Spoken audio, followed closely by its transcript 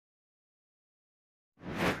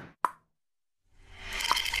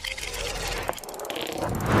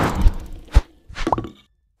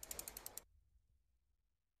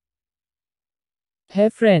Hey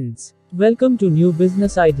friends, welcome to New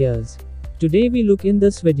Business Ideas. Today we look in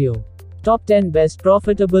this video. Top 10 best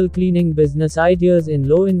profitable cleaning business ideas in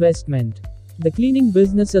low investment. The cleaning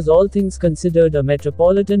business is all things considered a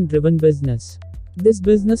metropolitan driven business. This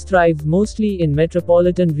business thrives mostly in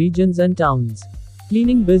metropolitan regions and towns.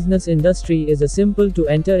 Cleaning business industry is a simple to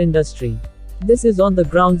enter industry. This is on the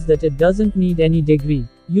grounds that it doesn't need any degree,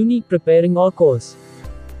 unique preparing or course.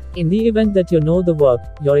 In the event that you know the work,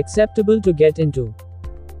 you're acceptable to get into.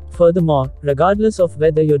 Furthermore, regardless of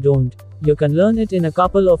whether you don't, you can learn it in a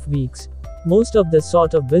couple of weeks. Most of this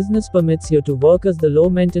sort of business permits you to work as the low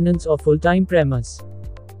maintenance or full-time premise.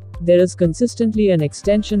 There is consistently an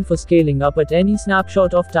extension for scaling up at any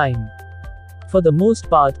snapshot of time. For the most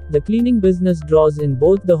part, the cleaning business draws in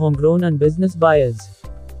both the homegrown and business buyers.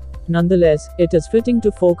 Nonetheless, it is fitting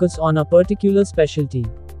to focus on a particular specialty.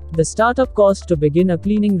 The startup cost to begin a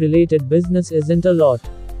cleaning related business isn't a lot.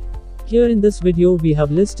 Here in this video we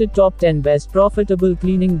have listed top 10 best profitable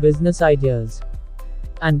cleaning business ideas.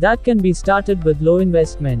 And that can be started with low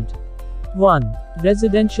investment. 1.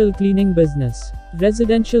 Residential cleaning business.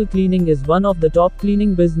 Residential cleaning is one of the top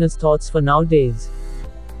cleaning business thoughts for nowadays.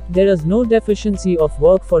 There is no deficiency of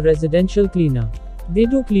work for residential cleaner. They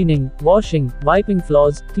do cleaning, washing, wiping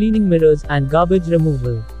floors, cleaning mirrors, and garbage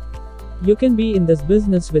removal. You can be in this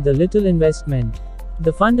business with a little investment.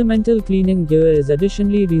 The fundamental cleaning gear is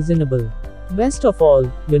additionally reasonable. Best of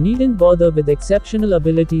all, you needn't bother with exceptional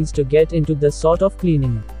abilities to get into this sort of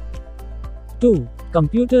cleaning. 2.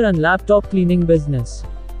 Computer and laptop cleaning business.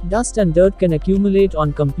 Dust and dirt can accumulate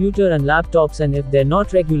on computer and laptops, and if they're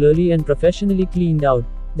not regularly and professionally cleaned out,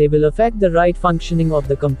 they will affect the right functioning of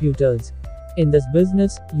the computers. In this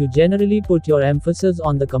business, you generally put your emphasis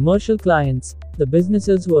on the commercial clients. The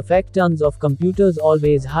businesses who affect tons of computers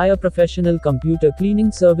always hire professional computer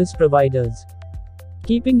cleaning service providers.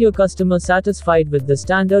 Keeping your customer satisfied with the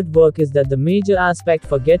standard work is the major aspect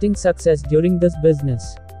for getting success during this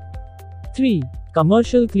business. 3.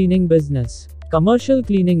 Commercial cleaning business. Commercial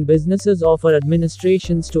cleaning businesses offer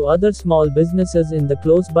administrations to other small businesses in the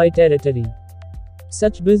close-by territory.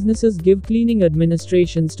 Such businesses give cleaning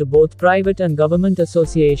administrations to both private and government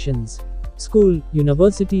associations. School,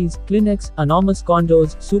 universities, clinics, enormous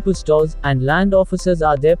condos, superstores, and land offices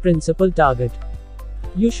are their principal target.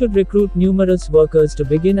 You should recruit numerous workers to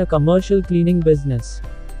begin a commercial cleaning business.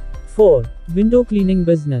 4. Window cleaning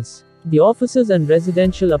business. The offices and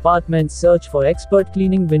residential apartments search for expert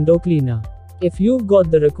cleaning window cleaner. If you've got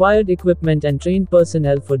the required equipment and trained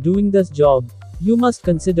personnel for doing this job, you must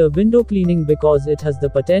consider window cleaning because it has the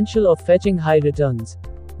potential of fetching high returns.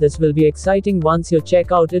 This will be exciting once you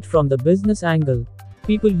check out it from the business angle.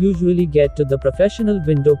 People usually get to the professional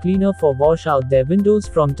window cleaner for wash out their windows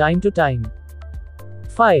from time to time.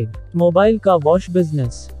 5. Mobile car wash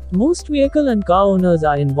business. Most vehicle and car owners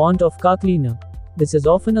are in want of car cleaner. This is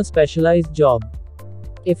often a specialized job.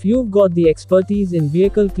 If you've got the expertise in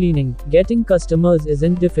vehicle cleaning, getting customers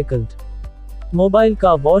isn't difficult. Mobile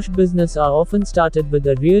car wash business are often started with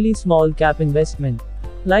a really small cap investment.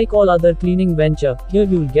 Like all other cleaning venture, here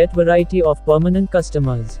you'll get variety of permanent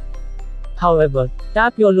customers. However,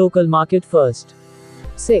 tap your local market first.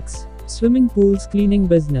 6. Swimming pools cleaning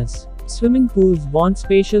business. Swimming pools want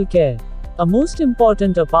special care. A most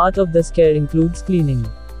important part of this care includes cleaning.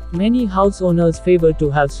 Many house owners favor to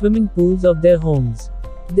have swimming pools of their homes.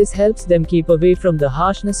 This helps them keep away from the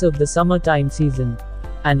harshness of the summertime season.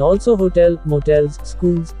 And also hotel, motels,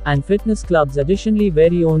 schools, and fitness clubs additionally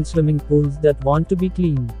very own swimming pools that want to be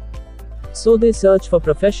cleaned. So they search for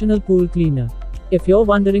professional pool cleaner. If you're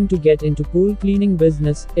wondering to get into pool cleaning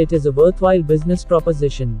business, it is a worthwhile business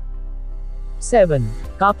proposition. 7.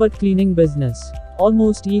 Carpet cleaning business.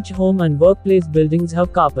 Almost each home and workplace buildings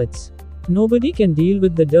have carpets. Nobody can deal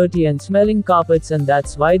with the dirty and smelling carpets, and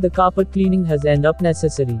that's why the carpet cleaning has ended up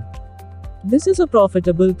necessary. This is a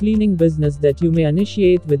profitable cleaning business that you may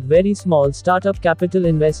initiate with very small startup capital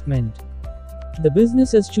investment. The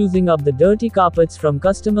business is choosing up the dirty carpets from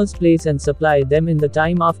customers' place and supply them in the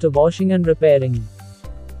time after washing and repairing.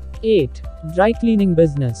 8. Dry cleaning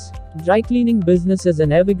business. Dry cleaning business is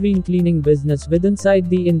an evergreen cleaning business within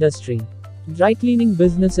the industry. Dry cleaning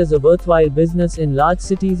business is a worthwhile business in large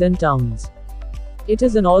cities and towns. It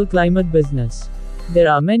is an all-climate business.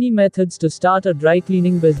 There are many methods to start a dry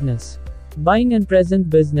cleaning business. Buying and present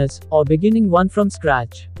business, or beginning one from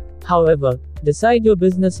scratch. However, decide your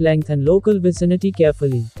business length and local vicinity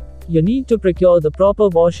carefully. You need to procure the proper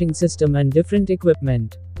washing system and different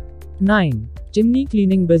equipment. 9. Chimney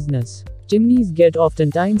cleaning business. Chimneys get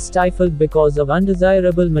oftentimes stifled because of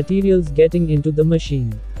undesirable materials getting into the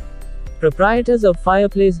machine. Proprietors of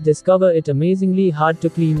fireplace discover it amazingly hard to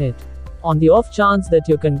clean it. On the off chance that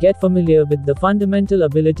you can get familiar with the fundamental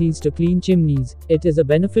abilities to clean chimneys, it is a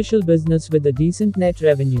beneficial business with a decent net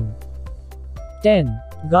revenue. 10.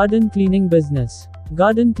 Garden cleaning business.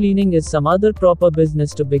 Garden cleaning is some other proper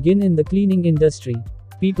business to begin in the cleaning industry.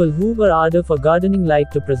 People who are ardent for gardening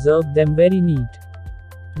like to preserve them very neat.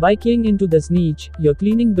 By keying into this niche, your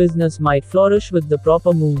cleaning business might flourish with the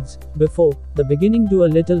proper moves. Before the beginning, do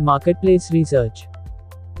a little marketplace research.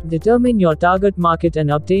 Determine your target market and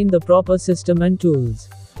obtain the proper system and tools.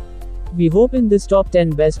 We hope in this top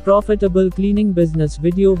 10 best profitable cleaning business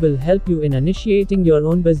video will help you in initiating your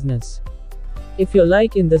own business. If you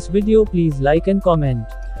like in this video, please like and comment.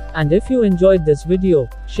 And if you enjoyed this video,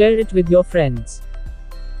 share it with your friends.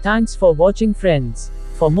 Thanks for watching, friends.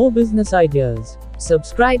 For more business ideas,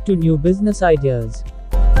 subscribe to New Business Ideas.